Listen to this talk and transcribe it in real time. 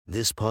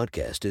This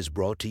podcast is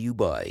brought to you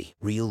by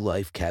Real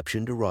Life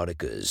Captioned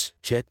Eroticas.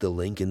 Check the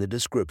link in the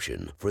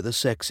description for the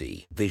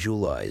sexy,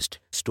 visualized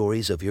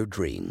stories of your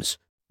dreams.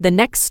 The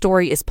next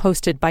story is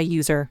posted by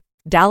user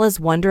Dallas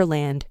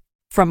Wonderland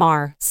from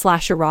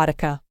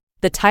r/erotica.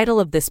 The title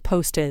of this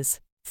post is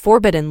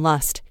Forbidden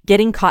Lust,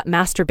 Getting Caught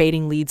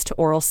Masturbating Leads to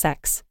Oral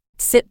Sex.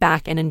 Sit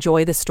back and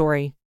enjoy the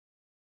story.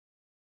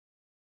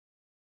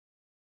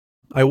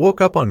 I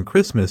woke up on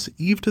Christmas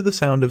Eve to the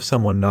sound of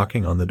someone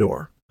knocking on the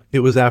door. It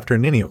was after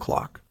 9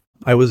 o'clock.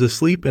 I was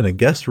asleep in a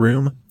guest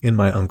room in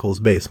my uncle's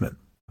basement.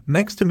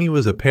 Next to me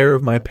was a pair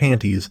of my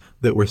panties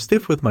that were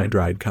stiff with my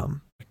dried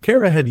cum.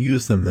 Kara had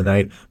used them the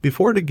night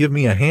before to give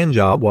me a hand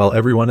job while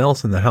everyone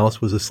else in the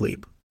house was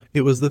asleep.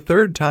 It was the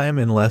third time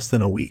in less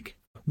than a week.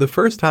 The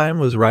first time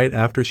was right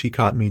after she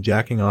caught me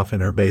jacking off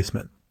in her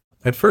basement.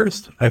 At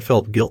first, I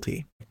felt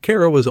guilty.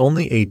 Kara was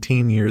only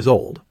 18 years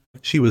old.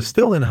 She was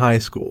still in high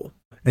school,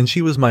 and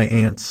she was my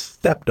aunt's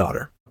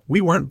stepdaughter. We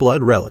weren't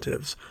blood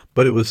relatives,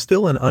 but it was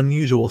still an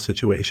unusual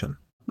situation.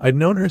 I'd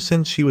known her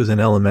since she was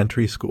in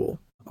elementary school.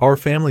 Our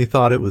family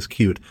thought it was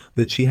cute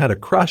that she had a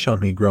crush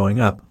on me growing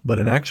up, but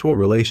an actual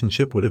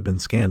relationship would have been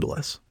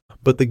scandalous.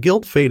 But the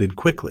guilt faded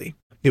quickly.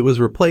 It was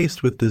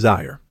replaced with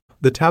desire.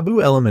 The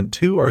taboo element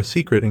to our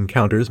secret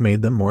encounters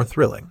made them more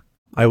thrilling.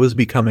 I was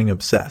becoming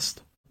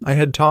obsessed. I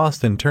had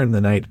tossed and turned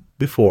the night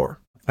before.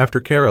 After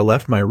Kara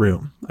left my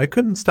room, I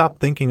couldn't stop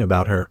thinking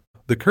about her.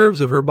 The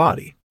curves of her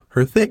body,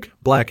 her thick,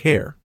 black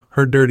hair,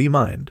 her dirty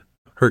mind,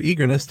 her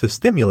eagerness to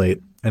stimulate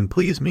and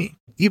please me.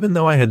 Even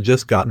though I had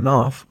just gotten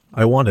off,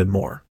 I wanted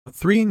more.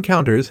 3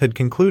 encounters had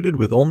concluded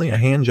with only a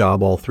hand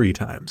job all 3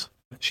 times.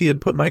 She had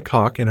put my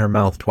cock in her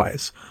mouth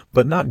twice,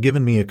 but not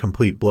given me a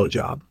complete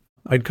blowjob.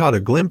 I'd caught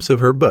a glimpse of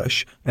her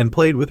bush and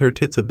played with her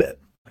tits a bit.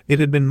 It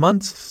had been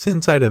months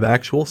since I'd have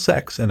actual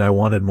sex and I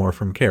wanted more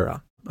from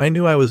Kara. I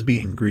knew I was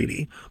being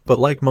greedy, but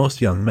like most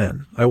young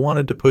men, I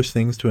wanted to push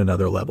things to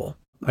another level.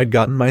 I'd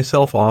gotten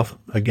myself off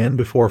again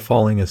before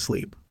falling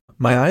asleep.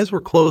 My eyes were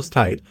closed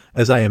tight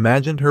as I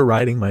imagined her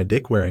riding my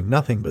dick wearing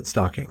nothing but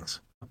stockings.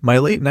 My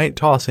late night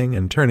tossing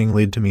and turning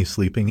led to me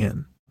sleeping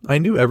in. I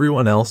knew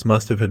everyone else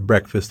must have had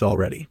breakfast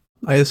already.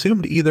 I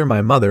assumed either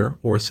my mother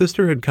or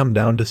sister had come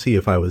down to see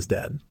if I was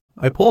dead.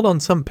 I pulled on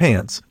some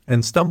pants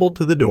and stumbled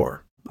to the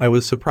door. I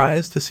was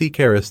surprised to see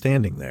Kara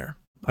standing there.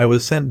 "I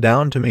was sent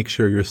down to make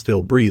sure you're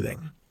still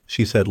breathing,"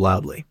 she said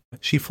loudly.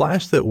 She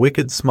flashed that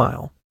wicked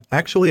smile.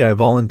 "Actually, I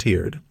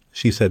volunteered,"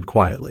 she said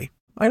quietly.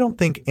 "I don't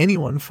think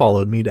anyone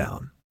followed me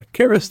down."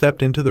 Kara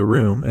stepped into the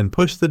room and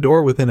pushed the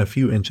door within a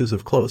few inches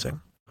of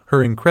closing.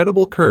 Her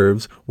incredible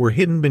curves were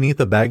hidden beneath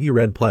a baggy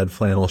red plaid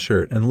flannel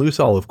shirt and loose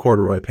olive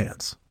corduroy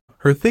pants.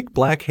 Her thick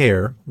black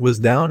hair was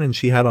down and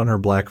she had on her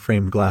black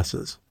framed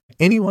glasses.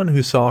 Anyone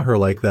who saw her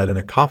like that in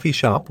a coffee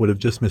shop would have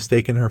just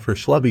mistaken her for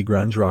schlubby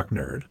grunge rock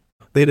nerd.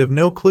 They'd have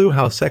no clue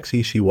how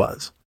sexy she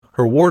was.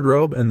 Her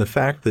wardrobe and the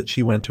fact that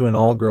she went to an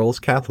all-girls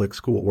Catholic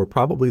school were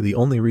probably the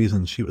only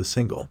reasons she was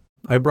single.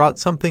 "I brought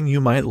something you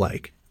might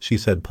like," she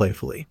said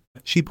playfully.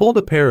 She pulled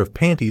a pair of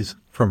panties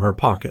from her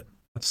pocket.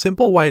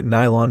 Simple white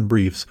nylon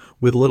briefs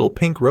with little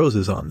pink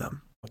roses on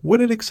them.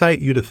 "Would it excite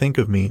you to think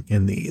of me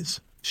in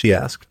these?" she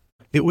asked.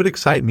 "It would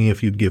excite me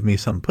if you'd give me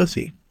some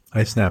pussy,"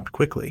 I snapped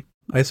quickly.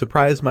 I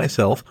surprised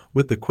myself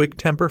with the quick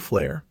temper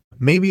flare.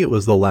 Maybe it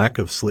was the lack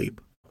of sleep,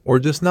 or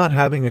just not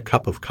having a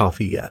cup of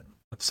coffee yet.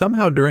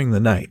 Somehow during the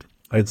night,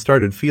 I'd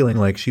started feeling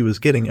like she was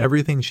getting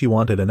everything she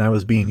wanted and I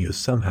was being used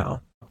somehow.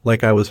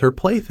 Like I was her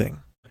plaything.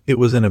 It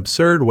was an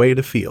absurd way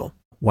to feel.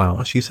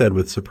 "Wow," she said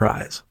with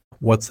surprise.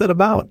 "What's that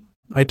about?"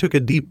 I took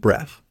a deep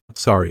breath.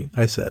 "Sorry,"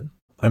 I said.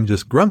 "I'm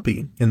just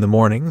grumpy in the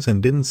mornings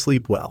and didn't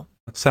sleep well."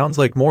 "Sounds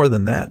like more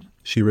than that,"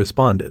 she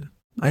responded.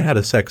 "I had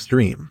a sex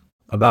dream.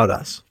 About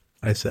us,"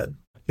 I said.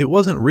 "It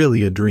wasn't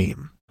really a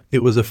dream.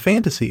 It was a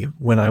fantasy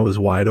when I was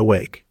wide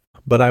awake.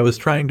 But I was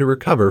trying to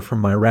recover from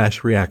my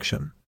rash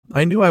reaction.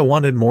 I knew I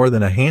wanted more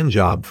than a hand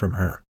job from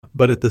her.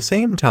 But at the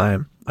same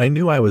time, I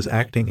knew I was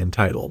acting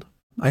entitled.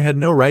 I had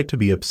no right to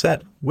be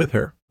upset with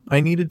her.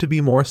 I needed to be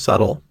more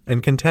subtle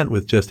and content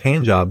with just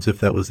handjobs if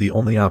that was the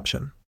only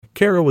option."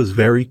 Kara was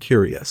very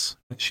curious.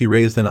 She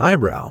raised an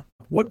eyebrow.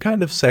 "What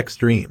kind of sex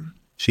dream?"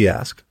 she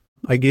asked.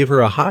 I gave her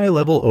a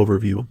high-level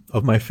overview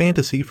of my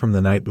fantasy from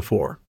the night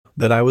before,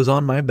 that I was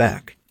on my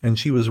back and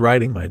she was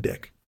riding my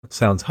dick.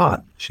 "Sounds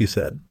hot," she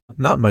said.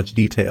 "Not much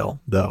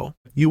detail, though."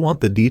 "You want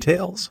the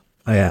details?"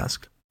 I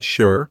asked.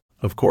 "Sure,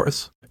 of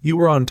course." "You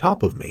were on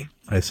top of me,"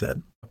 I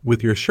said,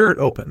 "with your shirt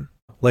open,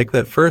 like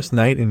that first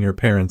night in your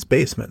parents'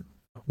 basement,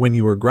 when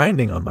you were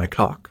grinding on my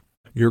cock.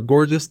 Your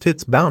gorgeous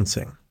tits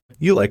bouncing."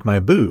 "You like my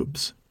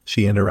boobs,"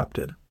 she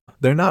interrupted.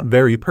 "They're not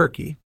very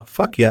perky."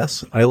 "Fuck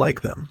yes, I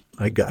like them,"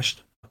 I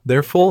gushed.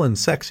 "They're full and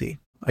sexy.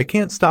 I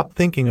can't stop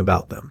thinking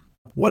about them."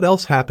 "What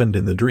else happened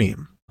in the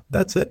dream?"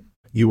 "That's it.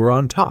 You were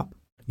on top.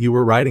 You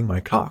were riding my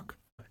cock.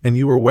 And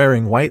you were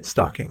wearing white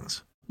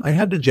stockings. I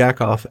had to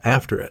jack off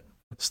after it."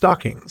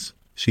 "Stockings,"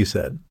 she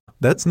said.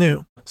 "That's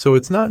new. So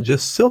it's not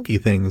just silky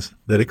things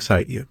that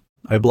excite you."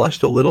 I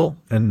blushed a little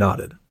and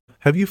nodded.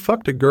 "Have you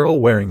fucked a girl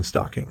wearing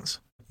stockings?"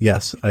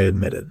 "Yes," I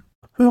admitted.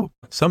 Who?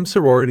 Some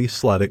sorority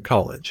slut at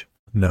college.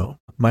 No,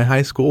 my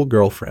high school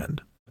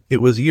girlfriend.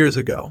 It was years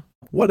ago.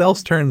 What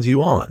else turns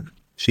you on?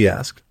 She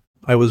asked.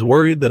 I was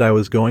worried that I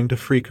was going to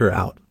freak her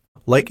out.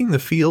 Liking the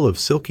feel of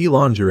silky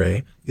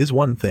lingerie is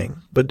one thing,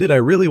 but did I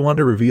really want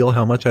to reveal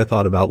how much I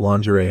thought about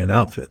lingerie and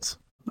outfits?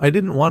 I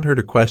didn't want her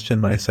to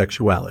question my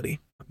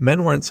sexuality.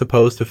 Men weren't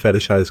supposed to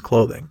fetishize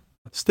clothing.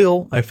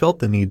 Still, I felt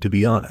the need to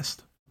be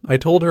honest. I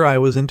told her I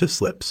was into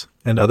slips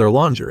and other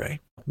lingerie.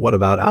 What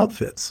about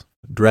outfits?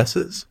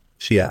 Dresses?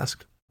 She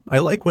asked. I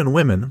like when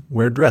women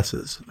wear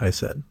dresses, I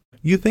said.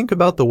 You think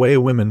about the way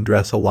women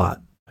dress a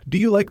lot. Do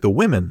you like the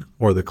women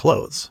or the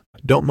clothes?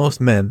 Don't most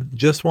men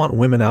just want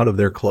women out of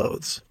their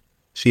clothes?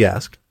 She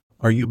asked.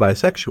 Are you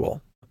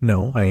bisexual?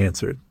 No, I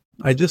answered.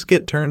 I just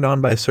get turned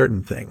on by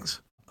certain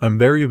things. I'm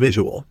very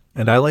visual,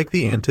 and I like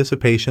the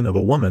anticipation of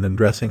a woman in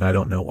dressing. I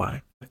don't know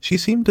why. She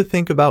seemed to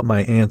think about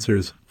my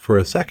answers for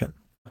a second.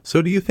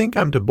 So do you think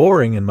I'm too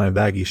boring in my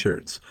baggy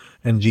shirts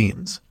and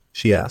jeans?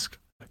 She asked.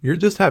 You're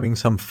just having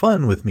some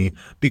fun with me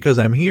because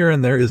I'm here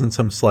and there isn't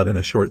some slut in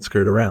a short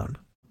skirt around.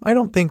 I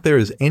don't think there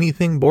is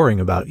anything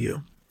boring about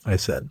you, I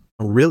said.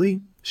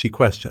 Really? She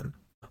questioned.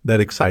 That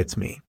excites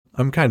me.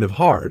 I'm kind of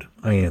hard,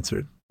 I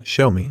answered.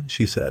 Show me,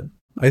 she said.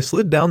 I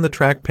slid down the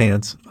track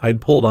pants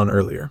I'd pulled on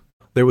earlier.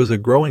 There was a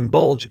growing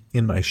bulge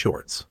in my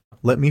shorts.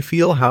 Let me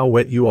feel how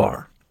wet you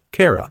are.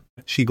 Kara.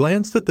 She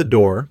glanced at the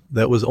door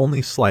that was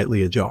only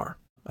slightly ajar.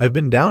 I've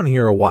been down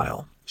here a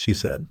while, she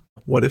said.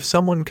 What if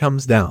someone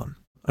comes down?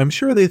 I'm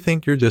sure they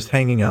think you're just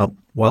hanging out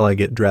while I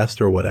get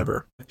dressed or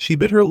whatever. She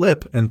bit her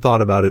lip and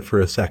thought about it for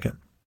a second.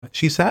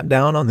 She sat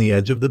down on the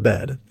edge of the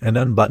bed and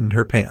unbuttoned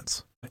her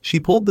pants. She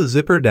pulled the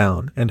zipper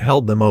down and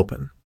held them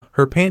open.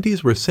 Her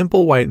panties were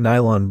simple white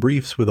nylon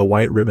briefs with a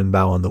white ribbon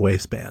bow on the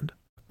waistband.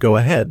 Go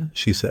ahead,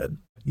 she said.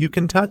 You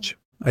can touch.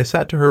 I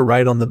sat to her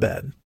right on the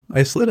bed.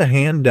 I slid a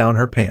hand down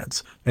her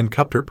pants and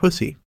cupped her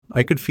pussy.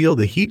 I could feel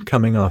the heat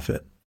coming off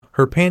it.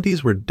 Her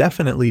panties were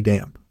definitely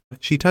damp.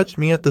 She touched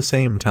me at the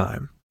same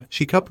time.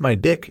 She cupped my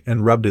dick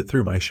and rubbed it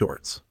through my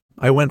shorts.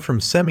 I went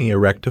from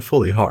semi-erect to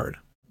fully hard.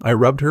 I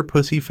rubbed her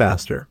pussy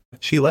faster.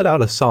 She let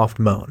out a soft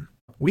moan.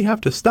 We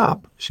have to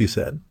stop, she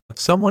said.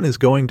 Someone is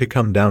going to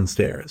come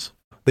downstairs.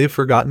 They've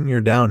forgotten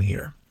you're down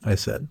here, I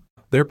said.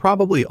 They're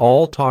probably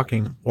all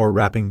talking or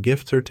wrapping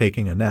gifts or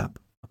taking a nap.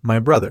 My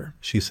brother,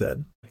 she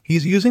said.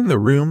 He's using the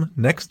room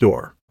next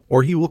door,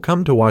 or he will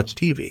come to watch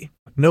TV.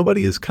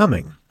 Nobody is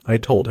coming, I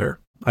told her.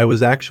 I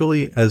was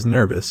actually as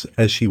nervous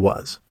as she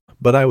was.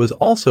 But I was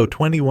also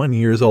 21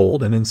 years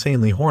old and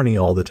insanely horny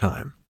all the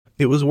time.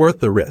 It was worth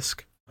the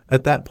risk.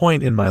 At that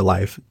point in my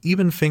life,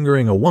 even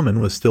fingering a woman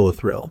was still a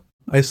thrill.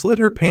 I slid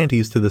her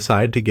panties to the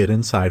side to get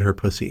inside her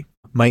pussy.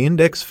 My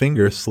index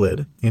finger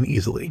slid in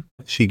easily.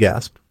 She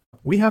gasped.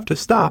 We have to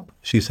stop,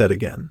 she said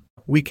again.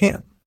 We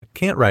can't.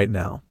 Can't right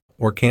now.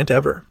 Or can't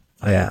ever?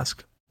 I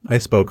asked. I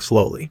spoke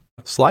slowly,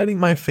 sliding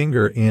my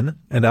finger in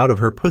and out of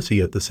her pussy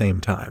at the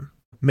same time,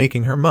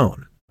 making her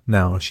moan.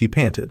 Now she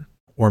panted.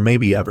 Or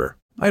maybe ever.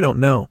 I don't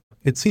know.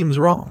 It seems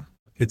wrong.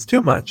 It's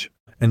too much.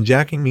 And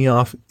jacking me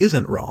off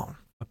isn't wrong.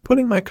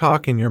 Putting my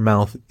cock in your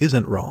mouth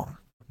isn't wrong.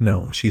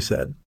 No, she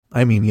said.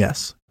 I mean,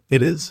 yes,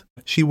 it is.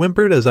 She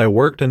whimpered as I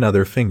worked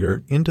another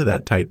finger into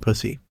that tight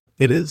pussy.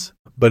 It is,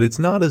 but it's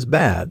not as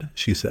bad,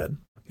 she said.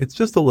 It's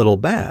just a little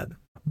bad.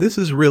 This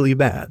is really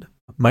bad.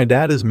 My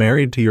dad is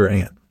married to your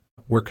aunt.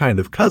 We're kind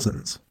of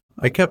cousins.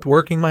 I kept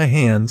working my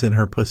hands in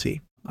her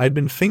pussy. I'd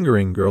been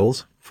fingering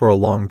girls for a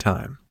long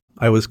time.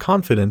 I was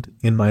confident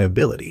in my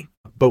ability.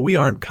 But we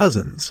aren't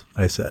cousins,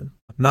 I said.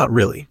 Not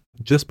really.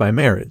 Just by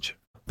marriage.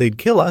 They'd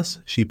kill us,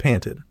 she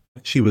panted.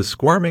 She was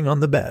squirming on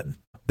the bed.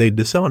 They'd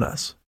disown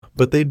us.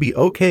 But they'd be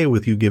okay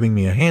with you giving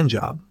me a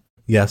handjob.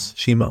 Yes,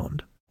 she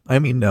moaned. I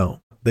mean, no,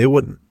 they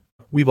wouldn't.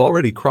 We've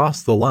already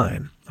crossed the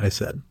line, I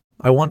said.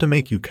 I want to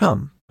make you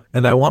come.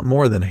 And I want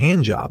more than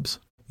handjobs.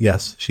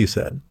 Yes, she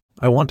said.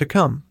 I want to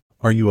come.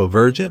 Are you a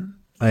virgin?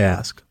 I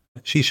asked.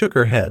 She shook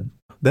her head.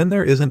 Then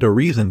there isn't a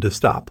reason to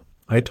stop,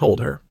 I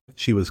told her.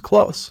 She was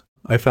close.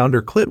 I found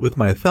her clit with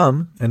my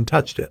thumb and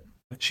touched it.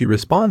 She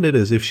responded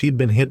as if she'd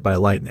been hit by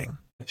lightning.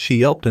 She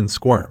yelped and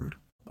squirmed.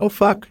 Oh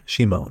fuck,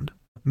 she moaned.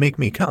 Make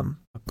me come.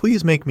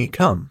 Please make me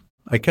come.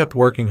 I kept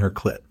working her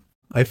clit.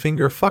 I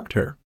finger fucked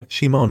her.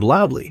 She moaned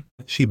loudly.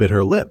 She bit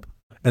her lip.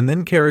 And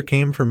then Kara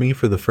came for me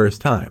for the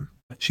first time.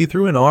 She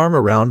threw an arm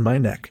around my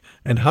neck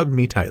and hugged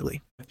me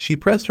tightly. She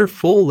pressed her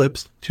full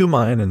lips to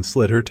mine and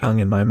slid her tongue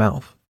in my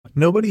mouth.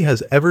 Nobody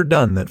has ever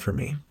done that for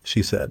me,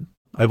 she said.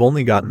 I've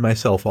only gotten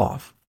myself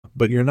off.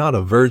 But you're not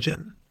a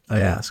virgin? I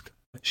asked.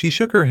 She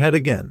shook her head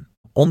again.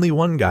 Only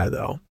one guy,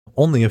 though.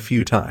 Only a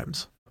few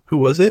times. Who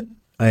was it?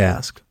 I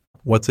asked.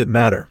 What's it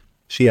matter?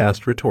 She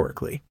asked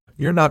rhetorically.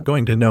 You're not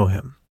going to know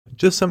him.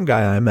 Just some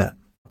guy I met.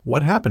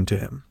 What happened to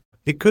him?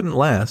 It couldn't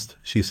last,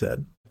 she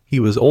said. He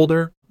was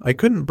older. I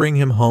couldn't bring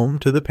him home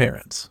to the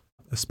parents.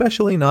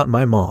 Especially not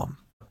my mom.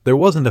 There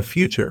wasn't a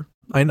future.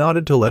 I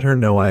nodded to let her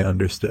know I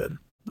understood.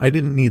 I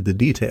didn't need the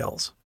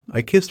details.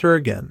 I kissed her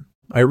again.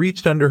 I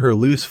reached under her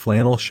loose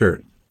flannel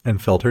shirt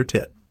and felt her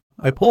tit.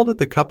 I pulled at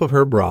the cup of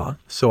her bra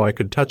so I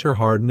could touch her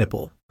hard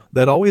nipple.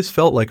 That always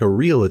felt like a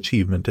real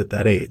achievement at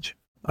that age.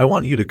 I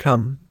want you to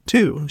come,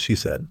 too, she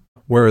said.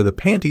 Where are the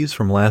panties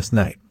from last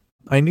night?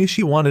 I knew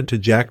she wanted to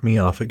jack me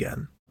off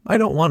again. I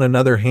don't want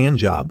another hand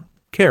job.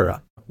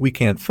 Kara, we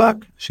can't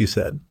fuck, she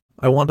said.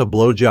 I want a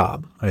blow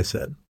job, I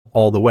said.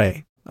 All the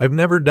way. I've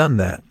never done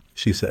that,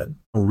 she said.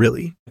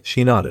 Really?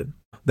 She nodded.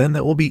 Then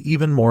that will be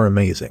even more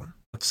amazing.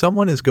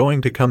 Someone is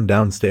going to come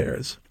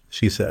downstairs,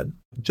 she said.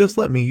 Just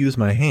let me use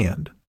my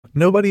hand.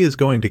 Nobody is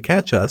going to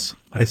catch us,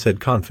 I said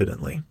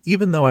confidently,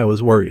 even though I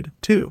was worried,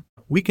 too.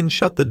 We can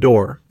shut the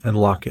door and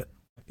lock it.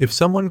 If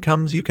someone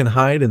comes, you can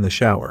hide in the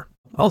shower.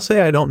 I'll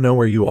say I don't know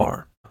where you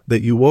are,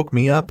 that you woke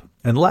me up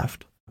and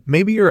left.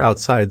 Maybe you're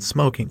outside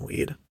smoking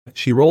weed.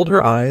 She rolled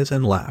her eyes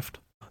and laughed.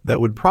 That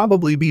would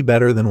probably be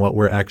better than what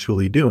we're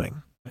actually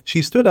doing.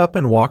 She stood up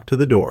and walked to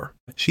the door.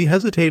 She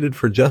hesitated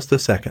for just a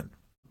second.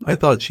 I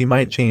thought she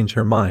might change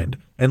her mind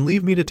and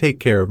leave me to take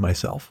care of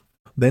myself.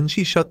 Then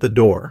she shut the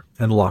door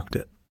and locked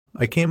it.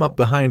 I came up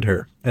behind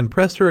her and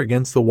pressed her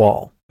against the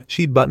wall.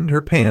 She'd buttoned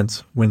her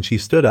pants when she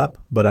stood up,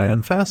 but I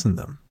unfastened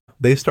them.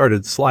 They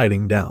started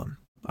sliding down.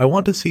 I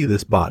want to see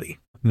this body.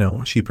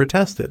 No, she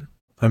protested.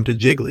 I'm too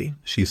jiggly,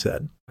 she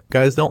said.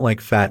 Guys don't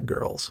like fat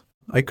girls.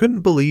 I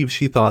couldn't believe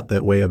she thought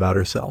that way about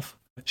herself.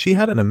 She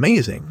had an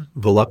amazing,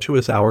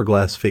 voluptuous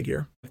hourglass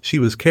figure. She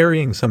was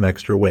carrying some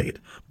extra weight,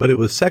 but it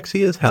was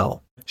sexy as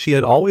hell. She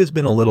had always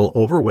been a little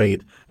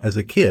overweight as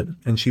a kid,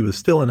 and she was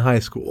still in high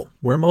school,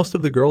 where most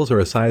of the girls are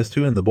a size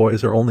 2 and the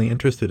boys are only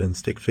interested in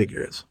stick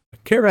figures.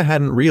 Kara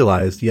hadn't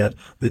realized yet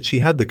that she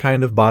had the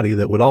kind of body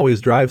that would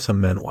always drive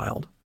some men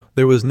wild.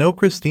 There was no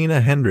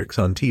Christina Hendricks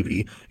on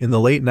TV in the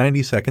late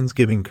 90 seconds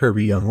giving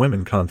curvy young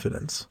women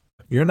confidence.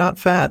 You're not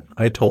fat,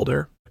 I told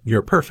her.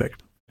 You're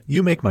perfect.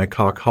 You make my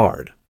cock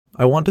hard.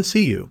 I want to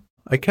see you.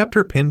 I kept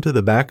her pinned to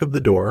the back of the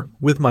door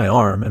with my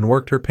arm and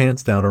worked her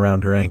pants down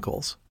around her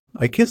ankles.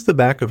 I kissed the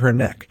back of her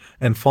neck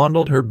and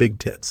fondled her big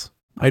tits.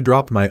 I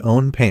dropped my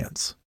own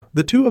pants.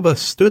 The two of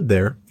us stood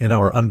there in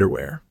our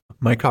underwear.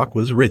 My cock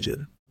was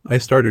rigid. I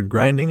started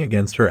grinding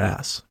against her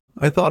ass.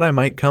 I thought I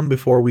might come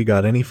before we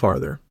got any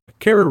farther.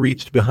 Kara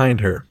reached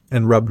behind her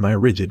and rubbed my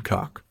rigid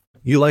cock.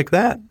 You like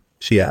that?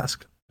 She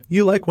asked.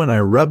 You like when I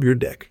rub your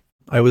dick?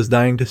 I was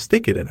dying to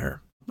stick it in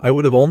her. I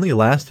would have only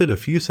lasted a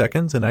few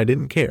seconds and I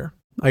didn't care.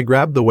 I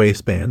grabbed the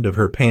waistband of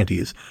her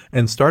panties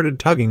and started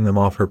tugging them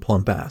off her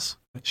plump ass.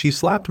 She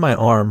slapped my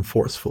arm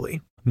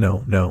forcefully.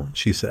 No,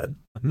 she said.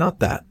 Not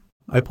that.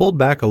 I pulled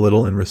back a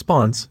little in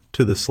response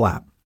to the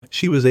slap.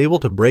 She was able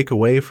to break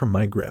away from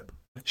my grip.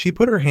 She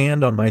put her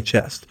hand on my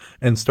chest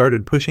and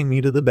started pushing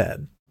me to the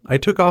bed. I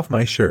took off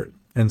my shirt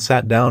and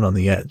sat down on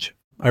the edge.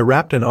 I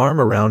wrapped an arm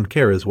around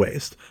Kara's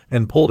waist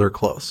and pulled her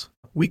close.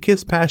 We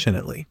kissed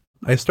passionately.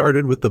 I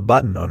started with the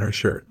button on her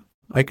shirt.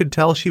 I could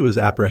tell she was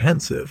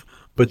apprehensive,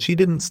 but she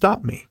didn't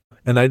stop me,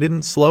 and I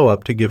didn't slow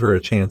up to give her a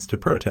chance to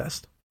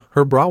protest.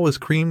 Her bra was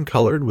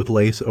cream-colored with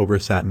lace over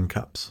satin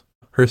cups.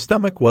 Her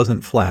stomach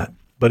wasn't flat,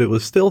 but it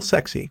was still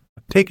sexy.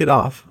 Take it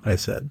off, I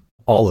said.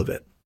 All of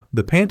it.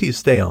 The panties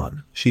stay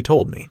on, she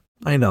told me.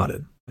 I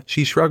nodded.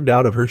 She shrugged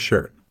out of her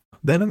shirt,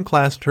 then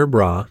unclasped her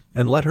bra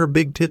and let her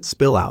big tits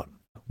spill out.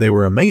 They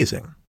were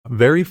amazing.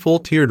 Very full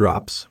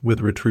teardrops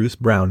with retroussed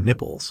brown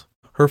nipples.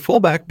 Her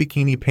full-back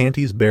bikini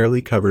panties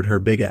barely covered her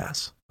big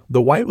ass.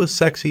 The white was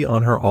sexy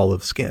on her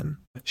olive skin.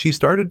 She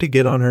started to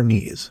get on her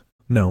knees.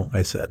 No,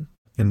 I said.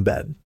 In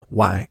bed.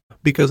 Why?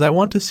 Because I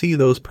want to see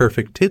those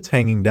perfect tits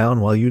hanging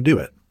down while you do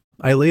it.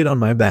 I laid on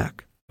my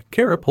back.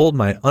 Kara pulled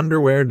my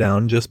underwear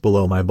down just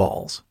below my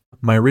balls.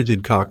 My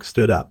rigid cock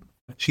stood up.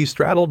 She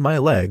straddled my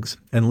legs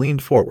and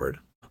leaned forward.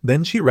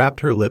 Then she wrapped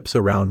her lips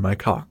around my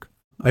cock.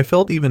 I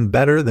felt even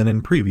better than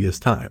in previous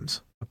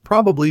times.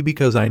 Probably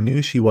because I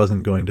knew she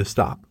wasn't going to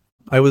stop.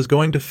 I was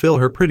going to fill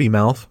her pretty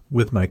mouth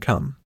with my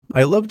cum.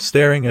 I loved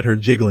staring at her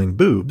jiggling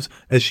boobs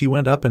as she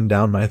went up and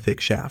down my thick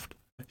shaft.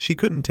 She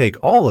couldn't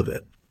take all of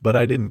it, but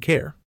I didn't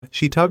care.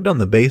 She tugged on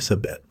the base a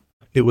bit.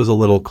 It was a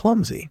little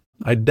clumsy.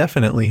 I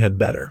definitely had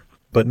better,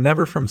 but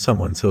never from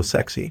someone so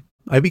sexy.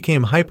 I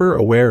became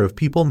hyper-aware of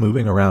people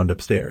moving around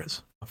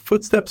upstairs.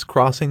 Footsteps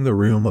crossing the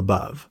room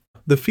above.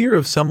 The fear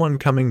of someone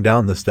coming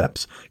down the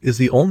steps is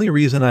the only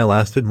reason I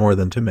lasted more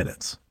than 2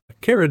 minutes.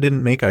 Kara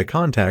didn't make eye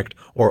contact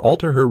or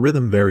alter her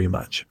rhythm very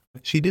much.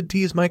 She did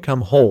tease my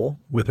cum hole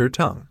with her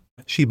tongue.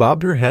 She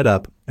bobbed her head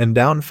up and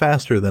down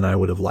faster than I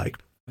would have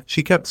liked.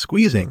 She kept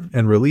squeezing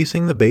and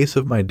releasing the base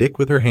of my dick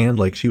with her hand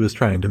like she was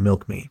trying to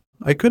milk me.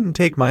 I couldn't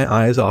take my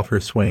eyes off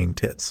her swaying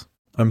tits.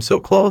 I'm so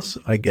close,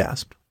 I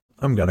gasped.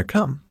 I'm gonna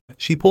come.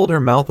 She pulled her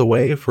mouth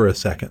away for a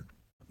second.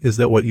 Is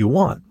that what you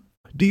want?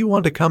 Do you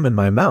want to come in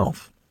my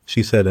mouth?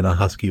 She said in a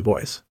husky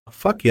voice.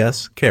 Fuck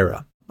yes,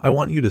 Kara. I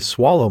want you to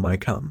swallow my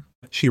cum.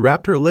 She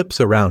wrapped her lips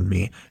around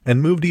me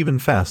and moved even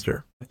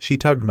faster. She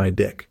tugged my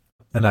dick,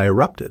 and I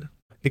erupted.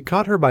 It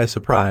caught her by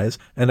surprise,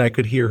 and I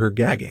could hear her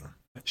gagging.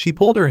 She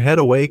pulled her head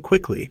away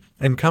quickly,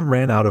 and cum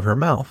ran out of her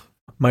mouth.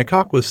 My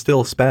cock was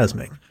still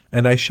spasming,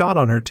 and I shot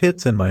on her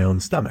tits and my own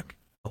stomach.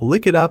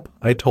 Lick it up,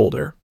 I told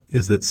her.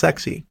 Is that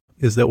sexy?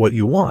 Is that what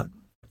you want?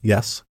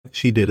 Yes,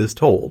 she did as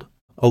told.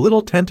 A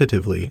little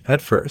tentatively at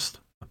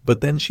first,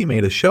 but then she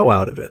made a show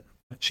out of it.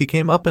 She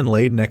came up and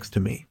laid next to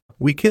me.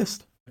 We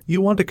kissed.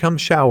 "You want to come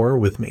shower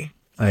with me?"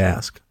 I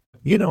asked.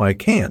 "You know I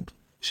can't,"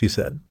 she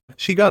said.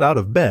 She got out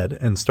of bed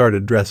and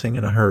started dressing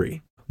in a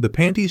hurry. The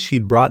panties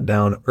she'd brought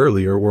down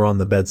earlier were on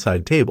the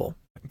bedside table.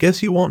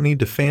 "Guess you won't need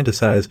to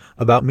fantasize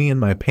about me and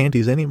my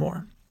panties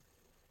anymore?"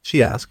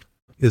 she asked.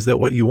 "Is that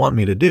what you want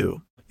me to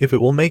do? If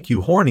it will make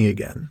you horny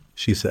again,"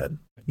 she said.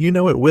 "You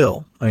know it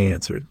will," I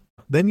answered.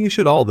 "Then you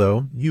should,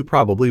 although you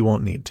probably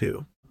won't need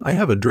to. I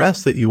have a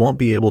dress that you won't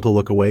be able to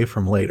look away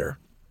from later."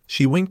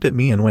 She winked at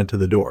me and went to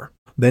the door.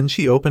 Then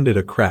she opened it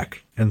a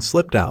crack and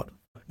slipped out,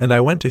 and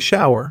I went to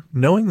shower,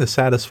 knowing the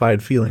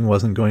satisfied feeling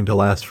wasn't going to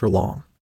last for long.